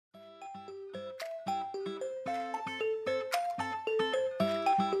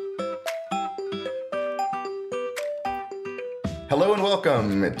Hello and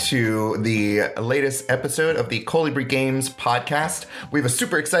welcome to the latest episode of the Kolibri Games podcast. We have a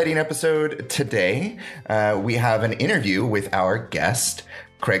super exciting episode today. We have an interview with our guest,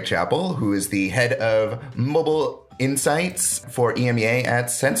 Craig Chapple, who is the head of mobile Insights for EMEA at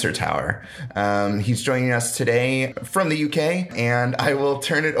Sensor Tower. He's joining us today from the UK, and I will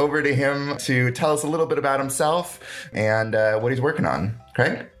turn it over to him to tell us a little bit about himself and what he's working on.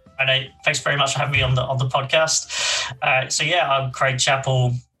 Craig? Thanks very much for having me on the podcast. I'm Craig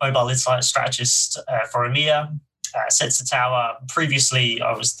Chapple, Mobile Insights Strategist for EMEA at Sensor Tower. Previously,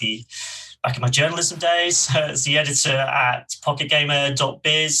 I was back in my journalism days, as the editor at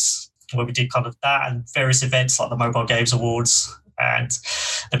pocketgamer.biz, where we did kind of that and various events like the Mobile Games Awards. And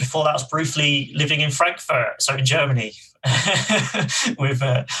then before that, I was briefly living in Frankfurt, so in Germany, along with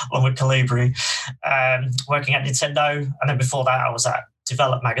Kolibri, working at Nintendo. And then before that, I was at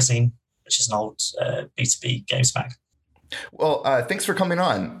Develop magazine, which is an old B2B games mag. Well, thanks for coming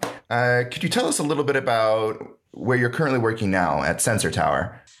on. Could you tell us a little bit about where you're currently working now at Sensor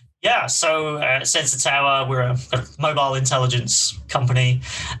Tower? Yeah, so Sensor Tower, we're a mobile intelligence company.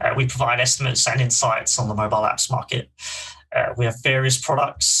 We provide estimates and insights on the mobile apps market. We have various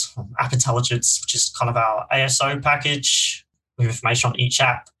products, App Intelligence, which is kind of our ASO package. We have information on each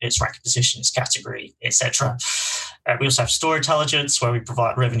app, its ranking position, its category, etc. We also have Store Intelligence, where we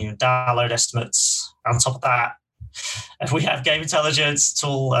provide revenue and download estimates. On top of that, we have Game Intelligence,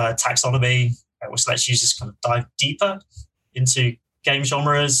 tool taxonomy, which lets users kind of dive deeper into game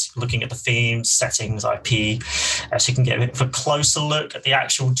genres, looking at the themes, settings, IP, so you can get a bit of a closer look at the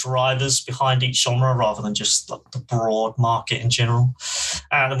actual drivers behind each genre rather than just like the broad market in general.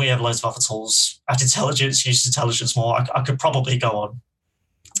 And then we have loads of other tools, App Intelligence, User Intelligence more. I could probably go on.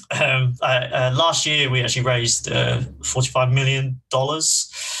 Last year, we actually raised $45 million,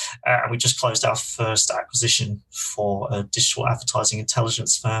 and we just closed our first acquisition for a digital advertising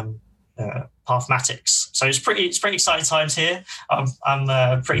intelligence firm, Pathmatics. So it's pretty exciting times here.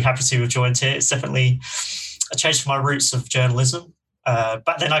 I'm pretty happy to have joined here. It's definitely a change from my roots of journalism,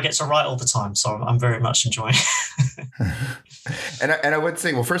 but then I get to write all the time, so I'm very much enjoying it. And I would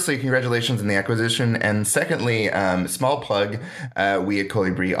say, well, firstly, congratulations on the acquisition. And secondly, small plug, we at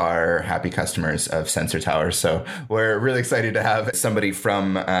Kolibri are happy customers of Sensor Tower. So we're really excited to have somebody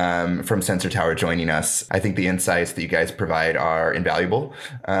from Sensor Tower joining us. I think the insights that you guys provide are invaluable.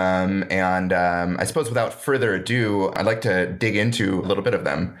 I suppose without further ado, I'd like to dig into a little bit of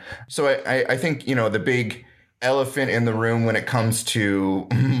them. So I think, the big elephant in the room when it comes to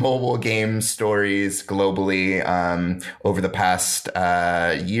mobile game stories globally over the past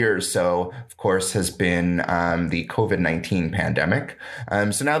year or so, of course, has been the COVID-19 pandemic.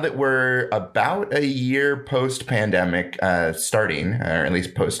 So now that we're about a year post-pandemic starting, or at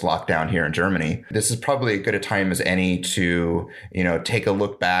least post-lockdown here in Germany, this is probably as good a time as any to, take a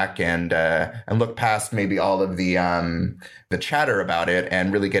look back and look past maybe all of the chatter about it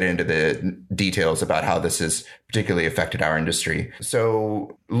and really get into the details about how this has particularly affected our industry.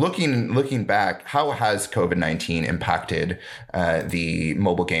 So looking back, how has COVID-19 impacted the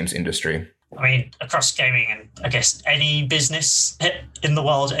mobile games industry? I mean, across gaming and I guess any business in the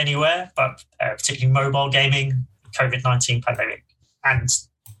world anywhere, but particularly mobile gaming, COVID-19 pandemic, and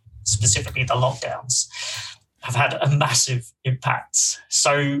specifically the lockdowns have had a massive impact.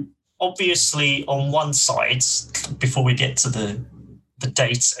 So obviously, on one side, before we get to the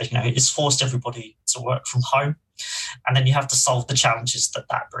data, it's forced everybody to work from home. And then you have to solve the challenges that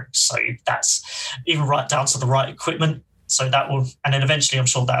brings. So that's even right down to the right equipment. So and then eventually I'm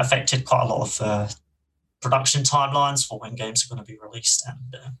sure that affected quite a lot of production timelines for when games are going to be released and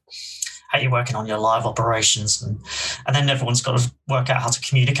how you're working on your live operations. And then everyone's got to work out how to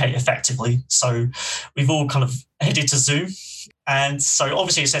communicate effectively. So we've all kind of headed to Zoom. And so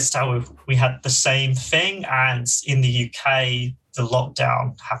obviously at Sensor Tower, we had the same thing. And in the UK, the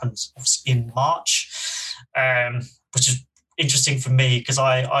lockdown happened in March, which is interesting for me because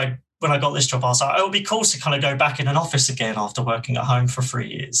when I got this job, I was like, it would be cool to kind of go back in an office again after working at home for 3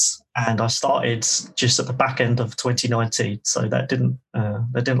 years. And I started just at the back end of 2019. So that didn't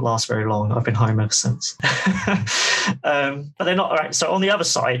last very long. I've been home ever since. But they're not all right. So on the other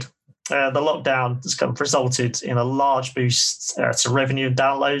side, the lockdown has kind of resulted in a large boost to revenue and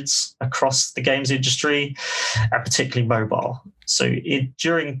downloads across the games industry, and particularly mobile. So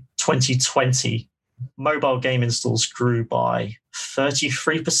during 2020, mobile game installs grew by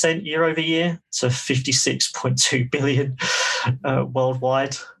 33% year over year to 56.2 billion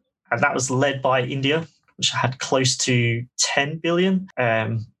worldwide. And that was led by India, which had close to 10 billion.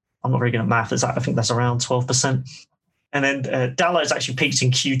 I'm not very good at math. I think that's around 12%. And then downloads actually peaked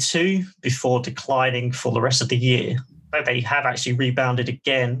in Q2 before declining for the rest of the year. they have actually rebounded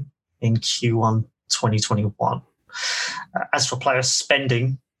again in Q1 2021. As for player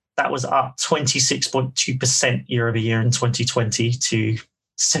spending, that was up 26.2% year over year in 2020 to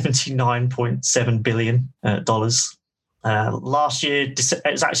 $79.7 billion. Last year,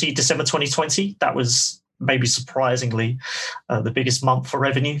 it was actually December 2020. That was maybe surprisingly the biggest month for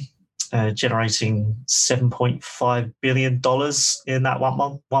revenue, generating $7.5 billion in that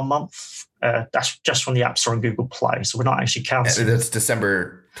one month. That's just from the App Store and Google Play. So we're not actually counting. That's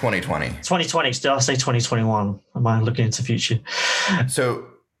December 2020. 2020. Did I say 2021? Am I looking into the future?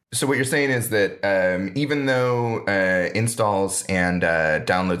 So what you're saying is that even though installs and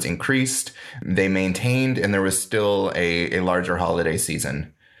downloads increased, they maintained, and there was still a larger holiday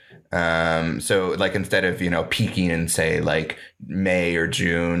season. So like instead of, peaking in say like May or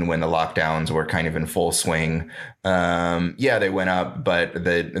June when the lockdowns were kind of in full swing, they went up, but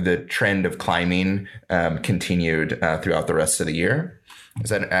the trend of climbing continued throughout the rest of the year.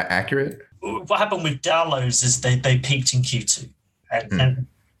 Is that accurate? What happened with downloads is they peaked in Q2 and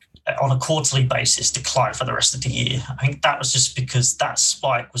on a quarterly basis declined for the rest of the year. I think that was just because that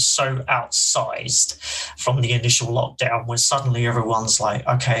spike was so outsized from the initial lockdown where suddenly everyone's like,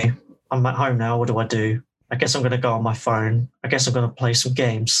 okay, I'm at home now. What do I do? I guess I'm going to go on my phone. I guess I'm going to play some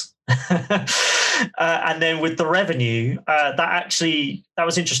games. And then with the revenue, that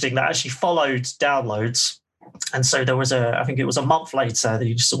was interesting. That actually followed downloads. And so there was I think it was a month later that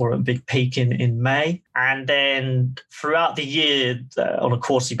you saw a big peak in May. And then throughout the year, on a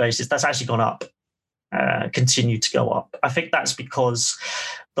quarterly basis, that's actually gone up, continued to go up. I think that's because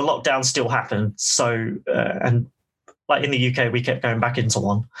the lockdown still happened. So, and like in the UK, we kept going back into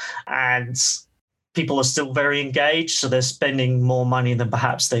one. And people are still very engaged, so they're spending more money than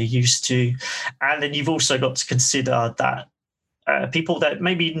perhaps they used to. And then you've also got to consider that people that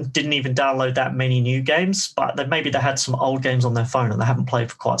maybe didn't even download that many new games, but maybe they had some old games on their phone and they haven't played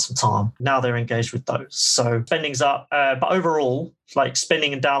for quite some time. Now they're engaged with those. So spending's up. But overall, like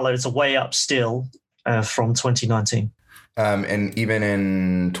spending and downloads are way up still from 2019. And even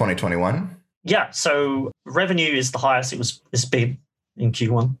in 2021? Yeah. So revenue is the highest it's been in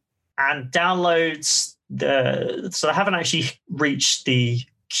Q1. And downloads, so they haven't actually reached the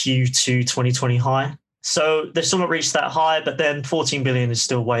Q2 2020 high. So they've still not reached that high, but then 14 billion is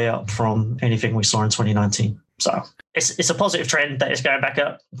still way up from anything we saw in 2019. So it's a positive trend that is going back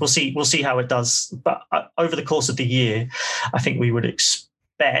up. We'll see how it does. But over the course of the year, I think we would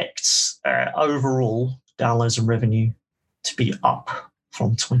expect overall downloads and revenue to be up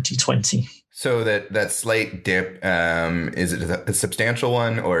from 2020. So that slight dip, is it a substantial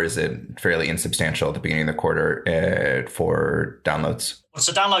one, or is it fairly insubstantial at the beginning of the quarter for downloads?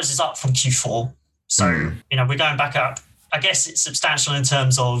 So downloads is up from Q4. So, we're going back up. I guess it's substantial in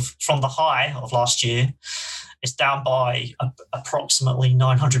terms of from the high of last year, it's down by approximately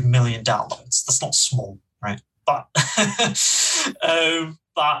 900 million downloads. That's not small, right? But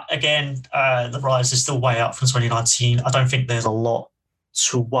again, the rise is still way up from 2019. I don't think there's a lot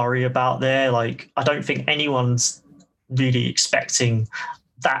to worry about there. Like, I don't think anyone's really expecting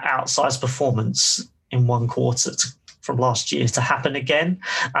that outsized performance in one quarter from last year to happen again,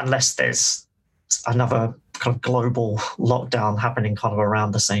 unless there's another kind of global lockdown happening kind of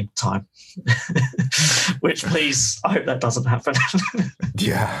around the same time. Which, please, I hope that doesn't happen.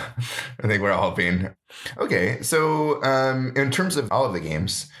 Yeah, I think we're all hoping. Okay, so in terms of all of the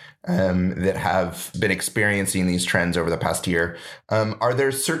games that have been experiencing these trends over the past year, are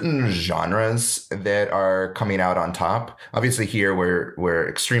there certain genres that are coming out on top? Obviously here we're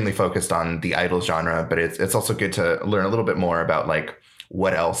extremely focused on the idle genre, but it's also good to learn a little bit more about like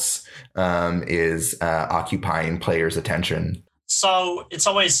what else is occupying players' attention. So it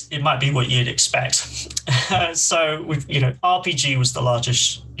might be what you'd expect. So RPG was the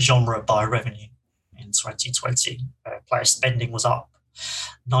largest genre by revenue in 2020. Player spending was up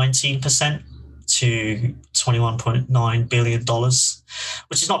 19% to $21.9 billion,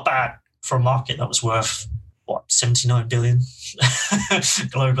 which is not bad for a market that was worth, $79 billion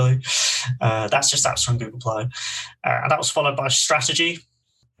globally. That's just apps from Google Play. And that was followed by strategy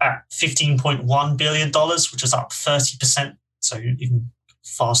at $15.1 billion, which was up 30%, so even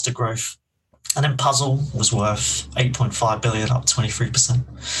faster growth. And then puzzle was worth $8.5 billion, up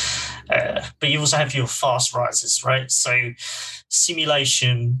 23%. But you also have your fast rises, right? So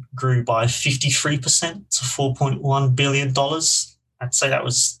simulation grew by 53% to $4.1 billion. I'd say that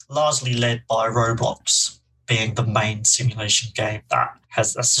was largely led by Roblox being the main simulation game that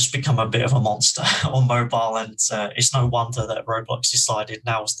that's just become a bit of a monster on mobile, and it's no wonder that Roblox decided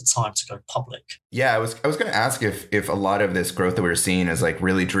now was the time to go public. Yeah, I was going to ask if a lot of this growth that we're seeing is like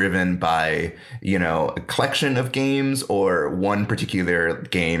really driven by, a collection of games or one particular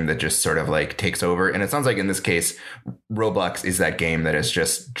game that just sort of like takes over. And it sounds like in this case, Roblox is that game that is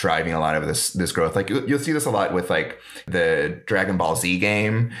just driving a lot of this growth. Like you'll see this a lot with like the Dragon Ball Z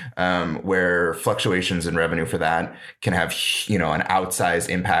game, where fluctuations in revenue for that can have, an outsized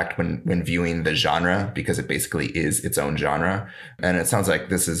impact when viewing the genre, because it basically is its own genre. And it sounds like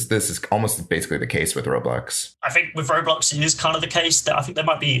this is almost basically the case with Roblox. I think with Roblox, it is kind of the case that I think there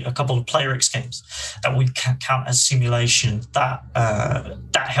might be a couple of PlayerX games that we can count as simulation that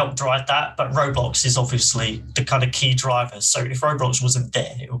help drive that. But Roblox is obviously the kind of key driver. So if Roblox wasn't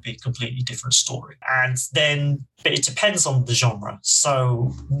there, it would be a completely different story. And then, but it depends on the genre.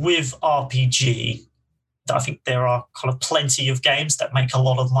 So with RPG, I think there are kind of plenty of games that make a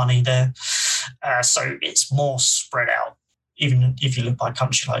lot of money there. So it's more spread out. Even if you look by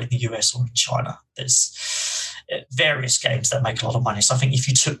country, like in the US or in China, there's various games that make a lot of money. So I think if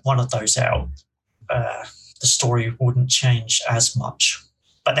you took one of those out, the story wouldn't change as much.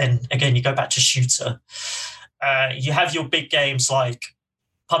 But then again, you go back to shooter. You have your big games like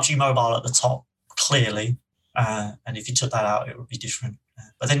PUBG Mobile at the top, clearly. And if you took that out, it would be different.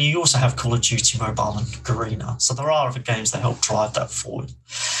 But then you also have Call of Duty Mobile and Garena. So there are other games that help drive that forward.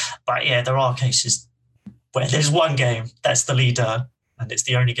 But yeah, there are cases where there's one game that's the leader and it's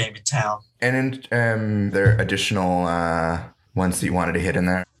the only game in town. And there are additional ones that you wanted to hit in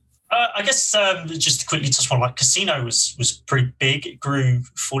there? I guess just to quickly touch on, like Casino was pretty big. It grew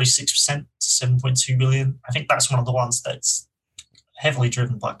 46% to 7.2 billion. I think that's one of the ones that's heavily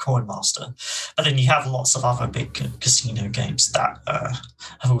driven by Coinmaster. But then you have lots of other big casino games that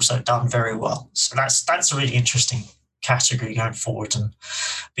have also done very well. So that's a really interesting category going forward, and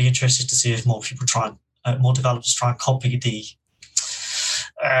be interested to see if more people more developers try and copy the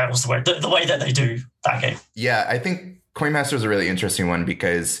the way that they do that game. Yeah, I think Coinmaster is a really interesting one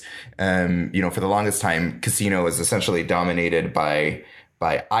because, for the longest time, casino is essentially dominated by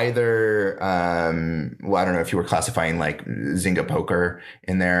either, I don't know if you were classifying like Zynga Poker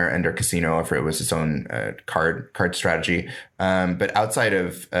in there under casino, or if it was its own card strategy. But outside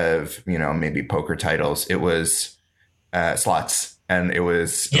of maybe poker titles, it was slots. And it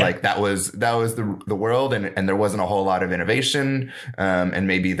was like that was the world, and there wasn't a whole lot of innovation, and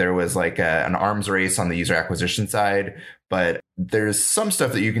maybe there was like an arms race on the user acquisition side. But there's some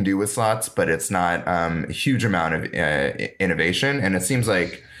stuff that you can do with slots, but it's not a huge amount of innovation. And it seems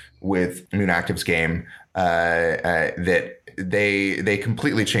like with Moonactive's game that they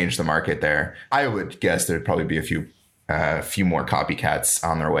completely changed the market there. I would guess there'd probably be a few more copycats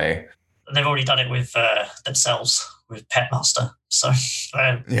on their way. They've already done it with themselves, with Petmaster. So keep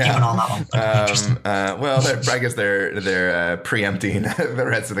an eye on that one. Well, I guess they're preempting the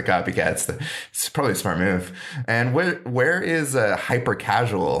rest of the copycats. It's probably a smart move. And where is hyper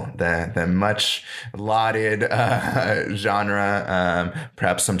casual, the much lauded genre?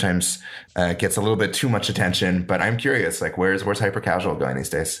 Perhaps sometimes gets a little bit too much attention. But I'm curious, like where's hyper casual going these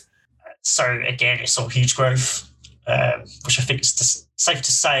days? So again, it's all huge growth, which I think is safe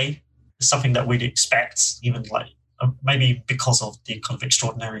to say is something that we'd expect, even like. Maybe because of the kind of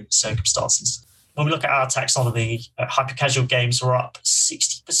extraordinary circumstances. When we look at our taxonomy, hyper-casual games were up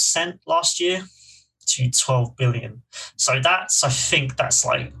 60% last year to 12 billion. So I think that's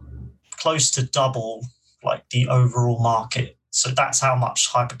like close to double like the overall market. So that's how much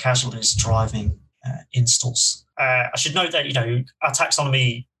hyper-casual is driving installs. I should note that, our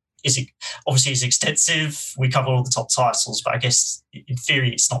taxonomy is extensive. We cover all the top titles, but I guess in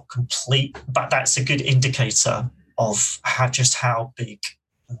theory it's not complete. But that's a good indicator of how big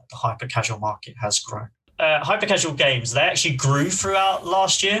the hyper-casual market has grown. Hyper-casual games, they actually grew throughout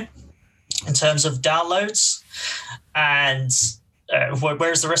last year in terms of downloads. And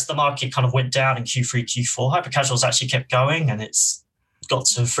whereas the rest of the market kind of went down in Q3, Q4, hyper-casuals actually kept going, and it's got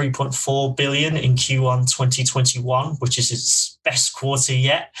to 3.4 billion in Q1 2021, which is its best quarter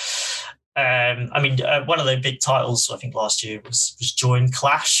yet. One of the big titles, I think, last year was Join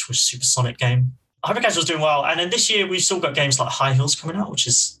Clash, which is a Supersonic game. Hyper-casual is doing well, and then this year we've still got games like High Heels coming out, which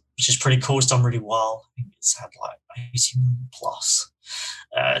is pretty cool. It's done really well. I think it's had like 80 million plus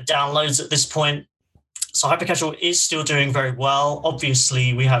downloads at this point. So hyper-casual is still doing very well.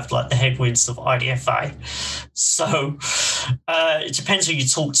 Obviously, we have like the headwinds of IDFA. So it depends who you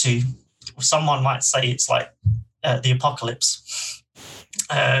talk to. Someone might say it's like the apocalypse.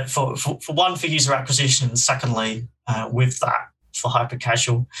 For user acquisition, and secondly, with that, for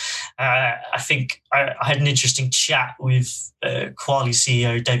hyper-casual. I think I had an interesting chat with Quali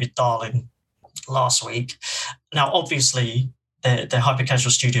CEO David Darling last week. Now, obviously, they're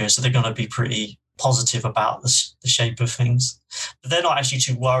hyper-casual studios, so they're going to be pretty positive about the shape of things. But they're not actually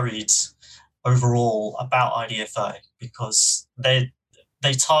too worried overall about IDFA because they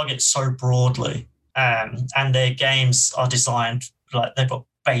target so broadly, and their games are designed like they've got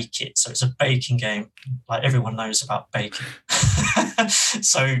Bake It, so it's a baking game. Like everyone knows about baking.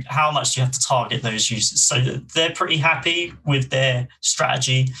 So how much do you have to target those users? So they're pretty happy with their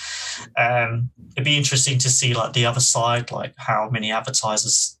strategy. It'd be interesting to see like the other side, like how many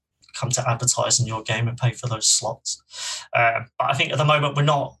advertisers come to advertise in your game and pay for those slots. But I think at the moment we're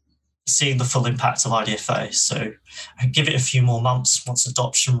not seeing the full impact of IDFA. So give it a few more months once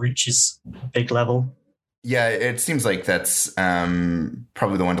adoption reaches a big level. Yeah, it seems like that's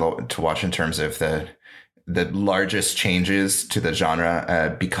probably the one to watch in terms of the largest changes to the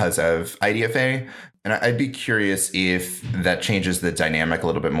genre because of IDFA. And I'd be curious if that changes the dynamic a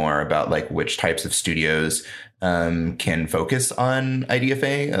little bit more about like which types of studios can focus on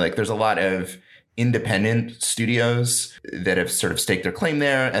IDFA. Like there's a lot of independent studios that have sort of staked their claim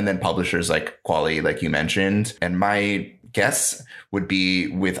there, and then publishers like Quali, like you mentioned. And my guess would be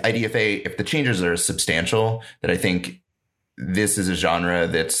with IDFA, if the changes are substantial, that I think this is a genre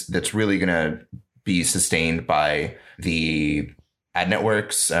that's really going to be sustained by the ad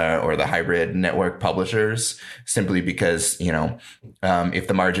networks or the hybrid network publishers, simply because, if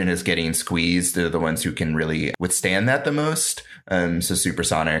the margin is getting squeezed, they're the ones who can really withstand that the most. So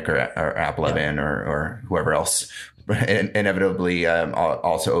Supersonic or AppLovin or whoever else inevitably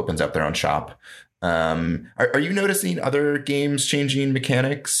also opens up their own shop. Are you noticing other games changing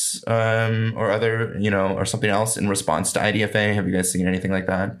mechanics or other, or something else in response to IDFA? Have you guys seen anything like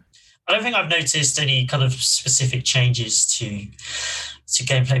that? I don't think I've noticed any kind of specific changes to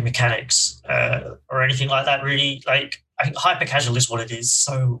gameplay mechanics or anything like that, really. Like, I think hyper-casual is what it is.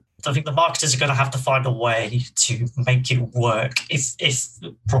 So I think the marketers are going to have to find a way to make it work if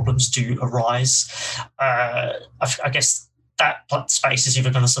problems do arise. I guess that space is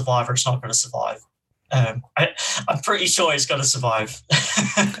either going to survive or it's not going to survive. I'm pretty sure it's going to survive.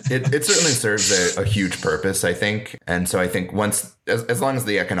 It certainly serves a huge purpose, I think. And so I think once, as long as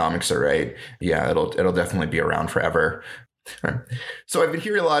the economics are right, yeah, it'll definitely be around forever. Right. So I've been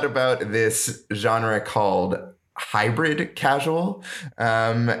hearing a lot about this genre called hybrid casual.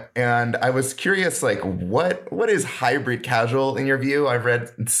 And I was curious, like, what is hybrid casual in your view? I've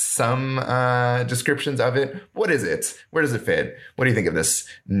read some descriptions of it. What is it? Where does it fit? What do you think of this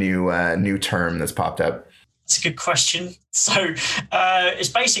new term that's popped up? It's a good question. So it's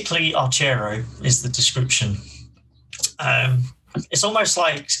basically Archero is the description. It's almost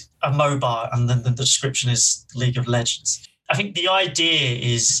like a MOBA, and then the description is League of Legends. I think the idea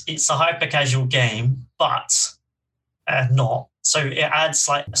is it's a hyper-casual game, but not. So it adds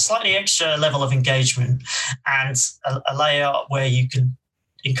like a slightly extra level of engagement and a layer where you can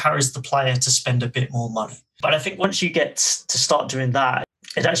encourage the player to spend a bit more money. But I think once you get to start doing that,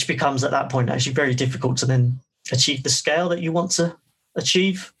 it actually becomes at that point actually very difficult to then achieve the scale that you want to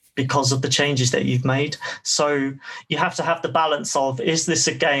achieve because of the changes that you've made. So you have to have the balance of, is this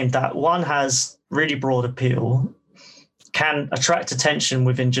a game that one has really broad appeal, can attract attention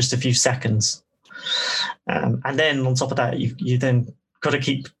within just a few seconds, and then on top of that, you then got to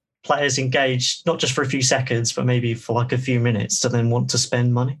keep players engaged, not just for a few seconds, but maybe for like a few minutes to then want to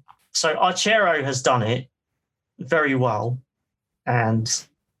spend money. So Archero has done it very well, and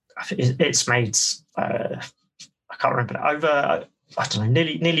it's made, I can't remember, over, I don't know,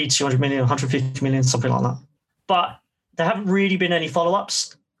 nearly 200 million, 150 million, something like that. But there haven't really been any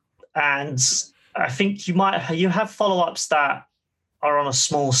follow-ups. And I think you have follow-ups that are on a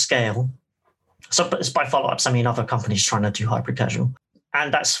small scale. So by follow-ups, I mean other companies trying to do hybrid casual.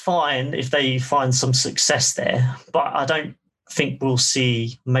 And that's fine if they find some success there. But I don't think we'll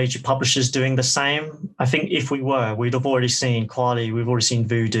see major publishers doing the same. I think if we were, we'd have already seen Quali, we've already seen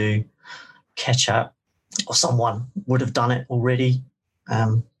Voodoo, Ketchup, or someone would have done it already.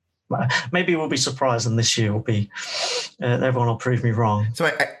 Maybe we'll be surprised, and this year will be everyone will prove me wrong. So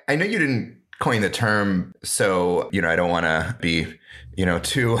I know you didn't coin the term, so I don't want to be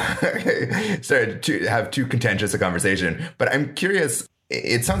too to have too contentious a conversation. But I'm curious.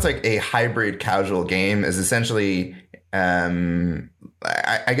 It sounds like a hybrid casual game is essentially.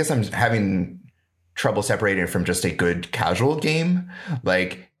 I guess I'm having trouble separating it from just a good casual game.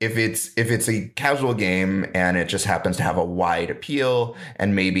 Like if it's a casual game and it just happens to have a wide appeal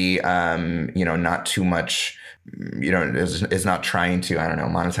and maybe not too much, is not trying to, I don't know,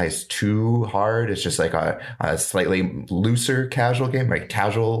 monetize too hard. It's just like a slightly looser casual game, like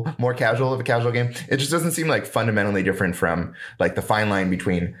more casual of a casual game. It just doesn't seem like fundamentally different from like the fine line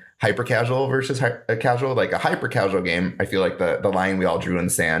between hyper casual versus casual. Like a hyper casual game, I feel like the line we all drew in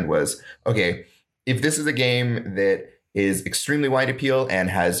the sand was, okay, if this is a game that is extremely wide appeal and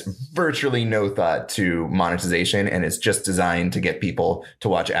has virtually no thought to monetization and is just designed to get people to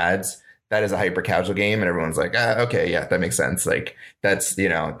watch ads, that is a hyper casual game. And everyone's like, okay, yeah, that makes sense. Like that's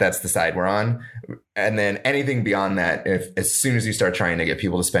the side we're on. And then anything beyond that, as soon as you start trying to get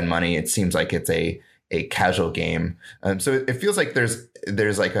people to spend money, it seems like it's a casual game. So it feels like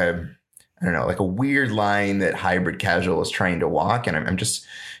there's like a weird line that hybrid casual is trying to walk. And I'm just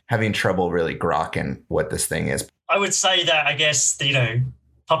having trouble really grokking what this thing is. I would say that I guess,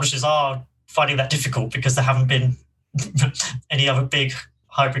 publishers are finding that difficult because there haven't been any other big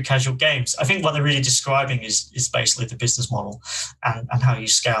hybrid casual games. I think what they're really describing is basically the business model and how you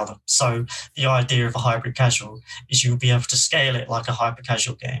scale them. So the idea of a hybrid casual is you'll be able to scale it like a hyper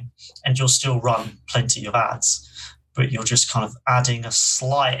casual game and you'll still run plenty of ads, but you're just kind of adding a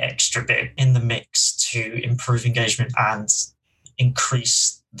slight extra bit in the mix to improve engagement and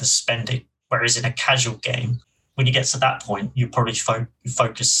increase the spending. Whereas in a casual game, when you get to that point, you probably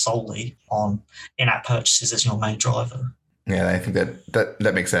focus solely on in-app purchases as your main driver. Yeah, I think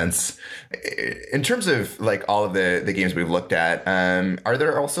that makes sense. In terms of like all of the games we've looked at, are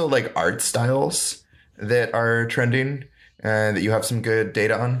there also like art styles that are trending that you have some good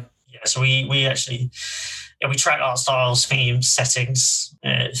data on? Yeah, so we actually we track art styles, themes, settings,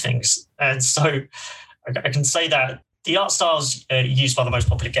 things, and so I can say that the art styles used by the most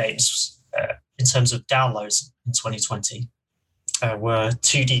popular games in terms of downloads in 2020 were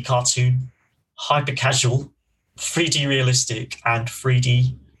 2D cartoon, hyper casual, 3D realistic, and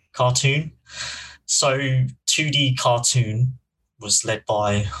 3D cartoon. So 2D cartoon was led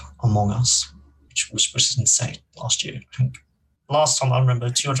by Among Us, which was insane last year. I think last time I remember,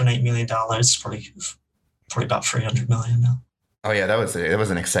 $208 million, probably about 300 million now. Oh yeah, that was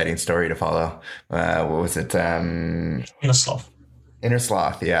an exciting story to follow. What was it? Inner Sloth. Inner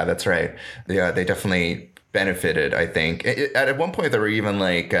Sloth. Yeah, that's right. Yeah, they definitely benefited, I think. At one point, there were even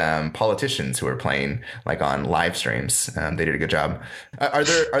like politicians who were playing like on live streams. They did a good job. Are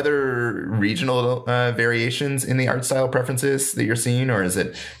there regional variations in the art style preferences that you're seeing, or is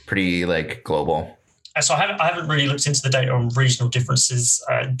it pretty like global? So I haven't really looked into the data on regional differences.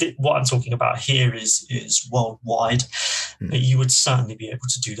 What I'm talking about here is worldwide, but you would certainly be able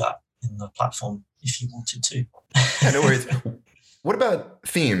to do that in the platform if you wanted to. Yeah, no worries. What about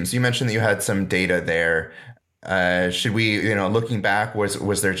themes? You mentioned that you had some data there. Should we, looking back,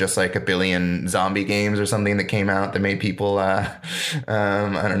 was there just like a billion zombie games or something that came out that made people, I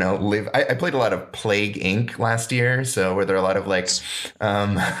don't know, live? I played a lot of Plague Inc. last year. So were there a lot of like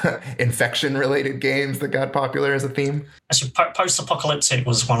infection related games that got popular as a theme? Actually, post-apocalyptic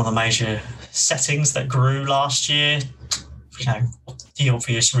was one of the major settings that grew last year. The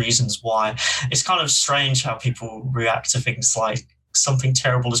obvious reasons why. It's kind of strange how people react to things like something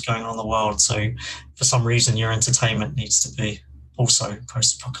terrible is going on in the world. So for some reason, your entertainment needs to be also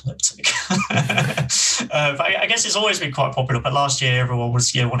post-apocalyptic. But I guess it's always been quite popular. But last year, everyone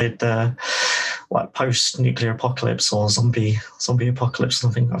wanted like post-nuclear apocalypse or zombie apocalypse or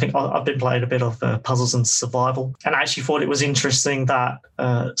something. I think I've been playing a bit of puzzles and survival, and I actually thought it was interesting that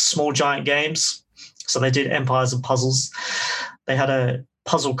Small Giant Games. So they did Empires and Puzzles. They had a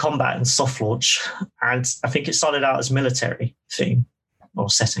puzzle combat and soft launch, and I think it started out as military theme or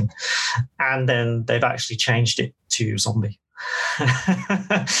setting, and then they've actually changed it to zombie.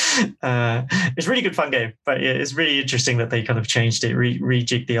 It's a really good fun game, but it's really interesting that they kind of changed it,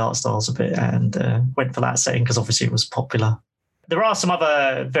 rejigged the art styles a bit, and went for that setting because obviously it was popular. There are some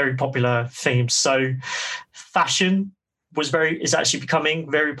other very popular themes. So fashion is actually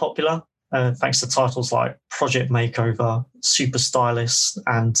becoming very popular. Thanks to titles like Project Makeover, Super Stylist,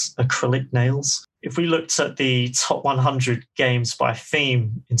 and Acrylic Nails. If we looked at the top 100 games by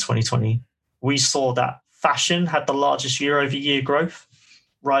theme in 2020, we saw that fashion had the largest year-over-year growth,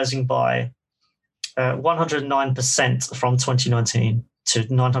 rising by 109% from 2019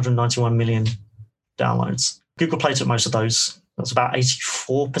 to 991 million downloads. Google Play took most of those. That's about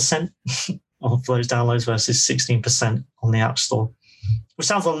 84% of those downloads versus 16% on the App Store. Which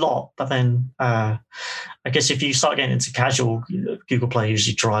sounds a lot, but then I guess if you start getting into casual, Google Play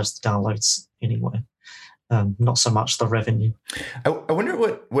usually drives the downloads anyway, not so much the revenue. I wonder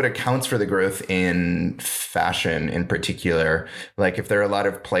what what accounts for the growth in fashion in particular? Like if there are a lot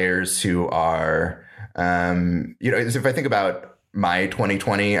of players who are, if I think about my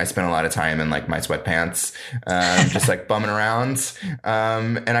 2020, I spent a lot of time in like my sweatpants, just like bumming around.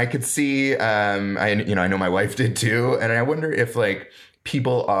 And I could see, I know my wife did too. And I wonder if like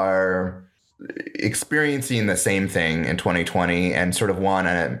people are experiencing the same thing in 2020 and sort of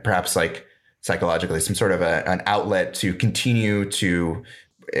want perhaps like psychologically some sort of an outlet to continue to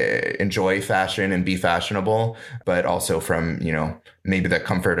enjoy fashion and be fashionable, but also from, maybe the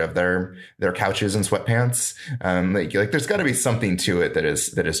comfort of their couches and sweatpants. Like there's got to be something to it that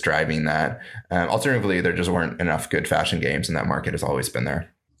is driving that. Alternatively, there just weren't enough good fashion games, and that market has always been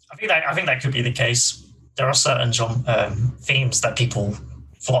there. I think that could be the case. There are certain themes that people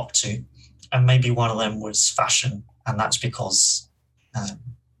flock to, and maybe one of them was fashion, and that's because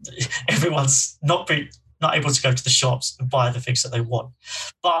everyone's not able to go to the shops and buy the things that they want.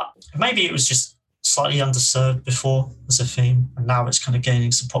 But maybe it was just slightly underserved before as a theme, and now it's kind of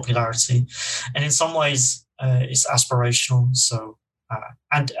gaining some popularity. And in some ways, it's aspirational. So,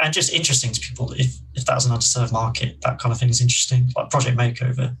 and just interesting to people. If that was an underserved market, that kind of thing is interesting. Like Project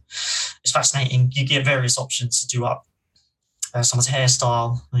Makeover, it's fascinating. You get various options to do up someone's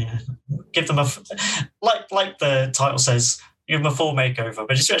hairstyle. Give them like the title says, give them a full makeover,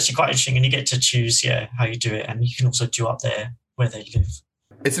 but it's actually quite interesting, and you get to choose how you do it, and you can also do up there where they live.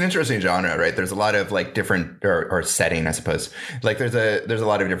 It's an interesting genre, right? There's a lot of like different or setting, I suppose. Like there's a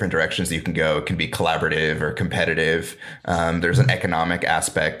lot of different directions that you can go. It can be collaborative or competitive. There's an economic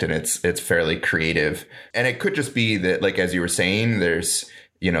aspect, and it's fairly creative. And it could just be that, like as you were saying, there's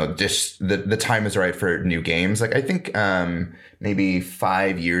just the time is right for new games. Like I think maybe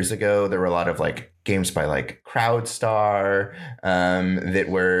 5 years ago there were a lot of like games by like Crowdstar that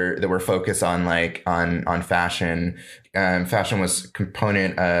were focused on on fashion. Fashion was a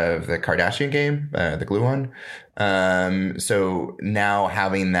component of the Kardashian game, the glue one. So now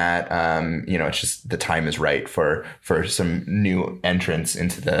having that, it's just the time is right for some new entrants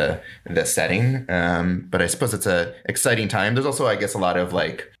into the setting. But I suppose it's a exciting time. There's also, I guess, a lot of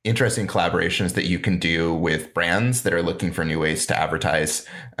like interesting collaborations that you can do with brands that are looking for new ways to advertise,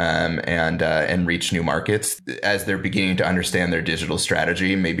 and reach new markets as they're beginning to understand their digital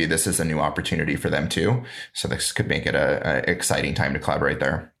strategy. Maybe this is a new opportunity for them too. So this could make it a exciting time to collaborate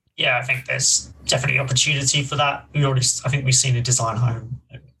there. Yeah, I think there's definitely opportunity for that. I think we've seen a design home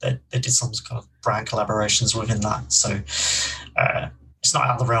that did some kind of brand collaborations within that. So it's not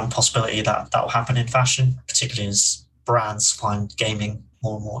out of the realm possibility that will happen in fashion, particularly as brands find gaming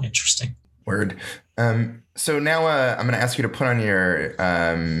more and more interesting. Word. So now I'm going to ask you to put on your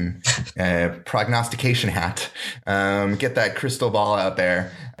prognostication hat, get that crystal ball out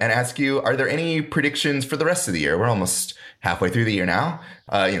there, and ask you, are there any predictions for the rest of the year? We're almost halfway through the year now.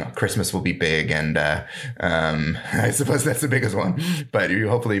 Christmas will be big, and I suppose that's the biggest one. But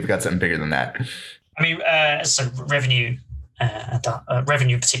hopefully you've got something bigger than that. I mean, so revenue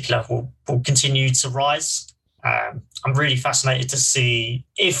in particular will continue to rise. I'm really fascinated to see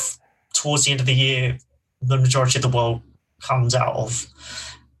if towards the end of the year, the majority of the world comes out of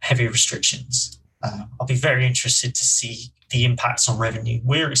heavy restrictions. I'll be very interested to see the impacts on revenue.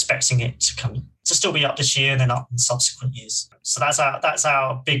 We're expecting it to still be up this year and then up in subsequent years. So that's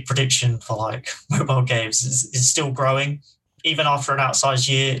our big prediction for like mobile games is still growing. Even after an outsized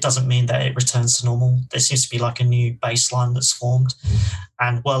year, it doesn't mean that it returns to normal. There seems to be like a new baseline that's formed.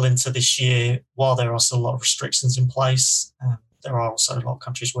 And well into this year, while there are still a lot of restrictions in place, there are also a lot of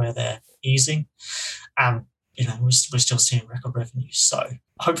countries where they're easing. And, we're still seeing record revenues. So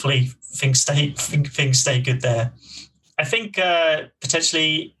hopefully things stay good there. I think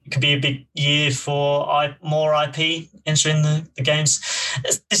potentially it could be a big year for more IP entering the games.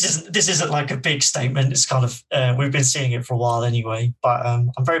 This isn't like a big statement. It's kind of we've been seeing it for a while anyway. But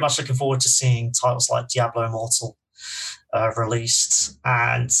I'm very much looking forward to seeing titles like Diablo Immortal released,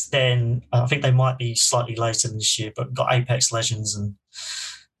 and then I think they might be slightly later this year. But we've got Apex Legends and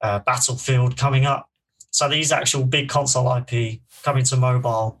Battlefield coming up. So these actual big console IP coming to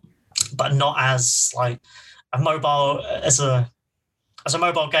mobile, but not as like a mobile as a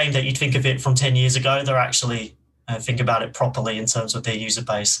mobile game that you'd think of it from 10 years ago. They're actually think about it properly in terms of their user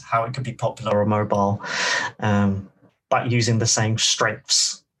base, how it could be popular on mobile, but using the same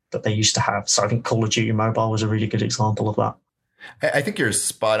strengths that they used to have. So I think Call of Duty Mobile was a really good example of that. I think you're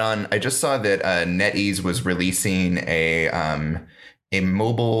spot on. I just saw that NetEase was releasing a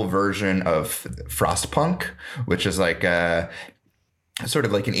mobile version of Frostpunk, which is like sort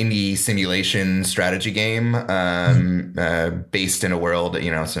of like an indie simulation strategy game based in a world,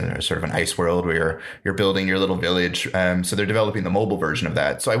 sort of an ice world where you're building your little village. So they're developing the mobile version of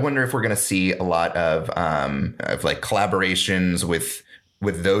that. So I wonder if we're going to see a lot of like collaborations with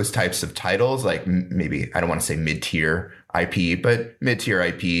those types of titles, like maybe, I don't want to say mid-tier IP, but mid-tier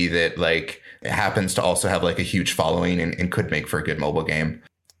IP that like happens to also have like a huge following and could make for a good mobile game.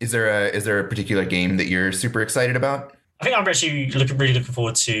 Is there a particular game that you're super excited about? I think I'm actually really looking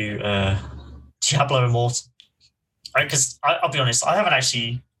forward to Diablo Immortal, because I'll be honest, I haven't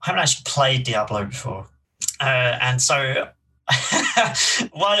actually played Diablo before, and so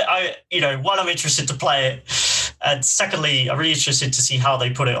while I'm interested to play it, and secondly, I'm really interested to see how they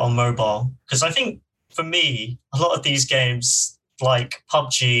put it on mobile, because I think for me, a lot of these games like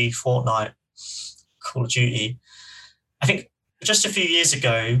PUBG, Fortnite, Call of Duty, I think just a few years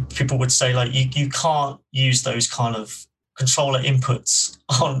ago, people would say like you can't use those kind of controller inputs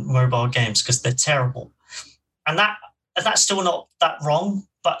on mobile games because they're terrible, and that's still not that wrong.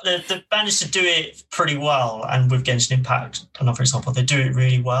 But they've managed to do it pretty well, and with Genshin Impact, another example, they do it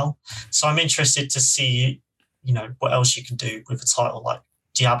really well. So I'm interested to see, what else you can do with a title like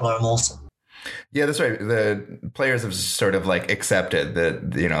Diablo Immortal. Yeah, that's right. The players have sort of like accepted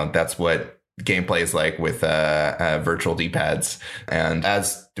that, that's what gameplay is like with virtual D-pads. And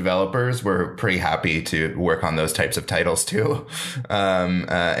as developers, we're pretty happy to work on those types of titles too,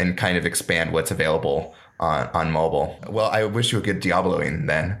 and kind of expand what's available on mobile. Well, I wish you a good Diabloing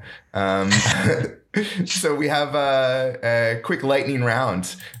then. So we have a quick lightning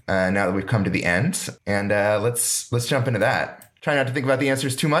round now that we've come to the end, and let's jump into that. Try not to think about the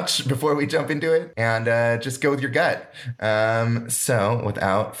answers too much before we jump into it, and just go with your gut. So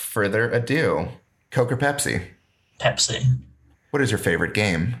without further ado, Coke or Pepsi? Pepsi. What is your favorite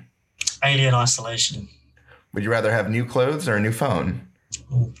game? Alien Isolation. Would you rather have new clothes or a new phone?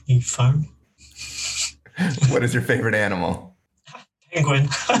 Ooh, new phone. What is your favorite animal? Penguin.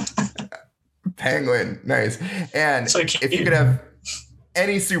 Penguin. Nice. And so cute. If you could have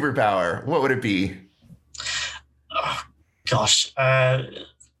any superpower, what would it be? Oh, gosh.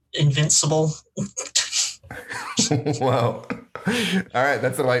 Invincible. Whoa. All right.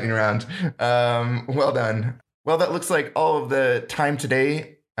 That's the lightning round. Well done. Well, that looks like all of the time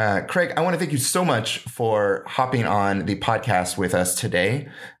today. Craig, I want to thank you so much for hopping on the podcast with us today.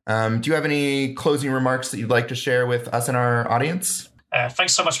 Do you have any closing remarks that you'd like to share with us and our audience?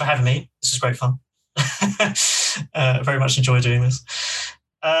 Thanks so much for having me. This is great fun. Very much enjoy doing this.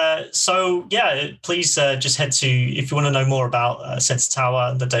 Please just head to, if you want to know more about Sensor Tower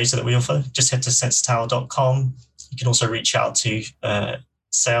and the data that we offer, just head to sensortower.com. You can also reach out to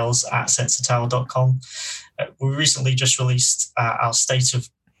sales@sensortower.com. We recently just released our State of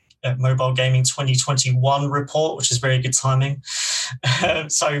Mobile Gaming 2021 report, which is very good timing.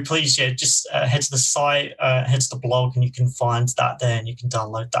 So please, just head to the site, head to the blog, and you can find that there, and you can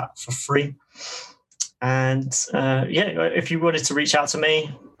download that for free. And if you wanted to reach out to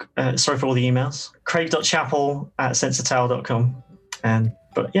me, sorry for all the emails, craig.chapple@sensortower.com.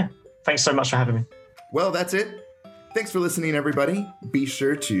 Thanks so much for having me. Well, that's it. Thanks for listening, everybody. Be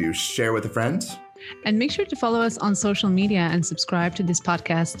sure to share with a friend. And make sure to follow us on social media and subscribe to this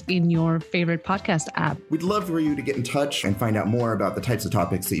podcast in your favorite podcast app. We'd love for you to get in touch and find out more about the types of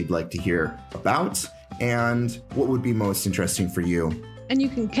topics that you'd like to hear about and what would be most interesting for you. And you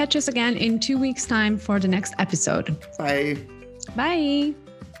can catch us again in 2 weeks' time for the next episode. Bye. Bye.